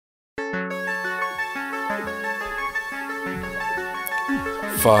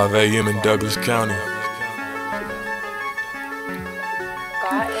5 a.m. in Douglas County.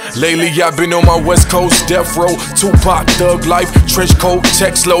 Lately I've been on my West Coast, death row, Tupac, thug life, trench coat,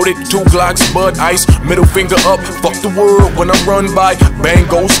 text loaded, 2 Glocks, Bud Ice, middle finger up, fuck the world when I run by, bang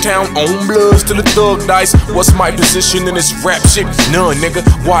ghost town, on bloods till the thug dice. What's my position in this rap shit? None, nigga.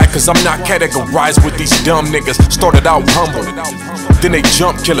 Why? Cause I'm not categorized with these dumb niggas. Started out humble, then they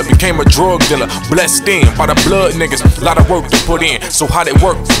jump killer, became a drug dealer, blessed in by the blood niggas. Lot of work to put in, so how'd it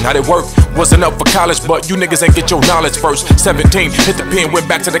work? How'd it work? Wasn't up for college, but you niggas ain't get your knowledge first. 17, hit the pen, went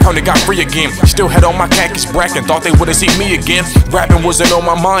back to the county, got free again. Still had on my khakis bracket, thought they wouldn't see me again. Rapping wasn't on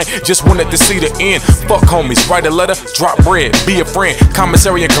my mind, just wanted to see the end. Fuck homies, write a letter, drop bread, be a friend.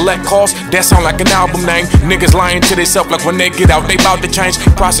 Commissary and collect calls, that sound like an album name. Niggas lying to themselves like when they get out, they bout to change.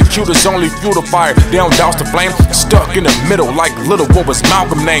 Prosecutors only fuel the fire, they don't douse the flame. Stuck in the middle like little what was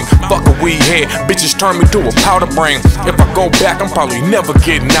Malcolm name. Fuck a weed head, bitches turn me to a powder brain. If I go back, I'm probably never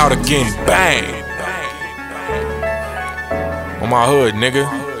getting out again. Bang! On my hood, nigga.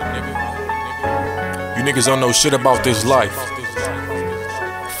 You niggas don't know shit about this life.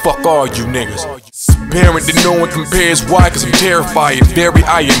 Fuck all you niggas. Parent that no one compares, why? Cause I'm terrified, very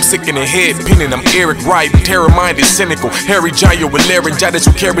I am sick in the head, pinning, I'm Eric Wright, terror-minded, cynical, hairy giant with laryngitis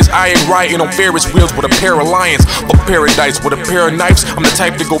who carries iron riding on Ferris wheels with a pair of lions, or paradise with a pair of knives. I'm the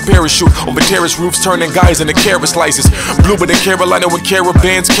type to go parachute over terrace roofs, turning guys into carrot slices. Bluebird in Carolina with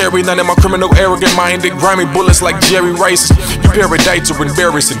caravans, carry none of my criminal, arrogant-minded, grimy bullets like Jerry Rice. You paradites are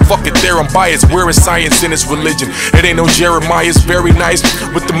embarrassing, fuck it there, I'm biased. Where is science in its religion? It ain't no Jeremiah, it's very nice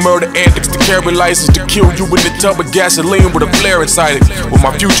with the murder antics, to carry license, to kill you in the tub of gasoline with a flare inside it. What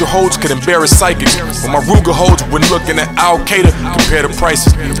my future holds could embarrass psychics. What my Ruger holds when looking at Al-Qaeda, compare the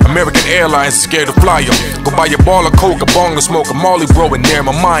prices. American Airlines is scared to fly you. Go buy a ball of coke, a bong, and smoke a Molly, bro, and there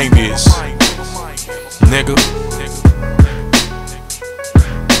my mind is. Nigga.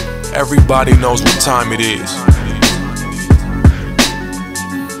 Everybody knows what time it is.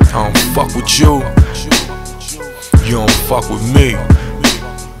 I don't fuck with you. You don't fuck with me.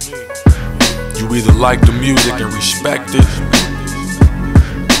 You either like the music and respect it,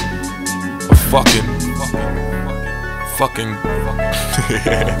 or fucking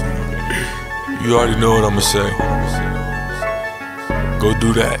you already know what I'ma say. Go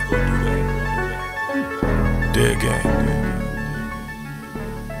do that. Dead game.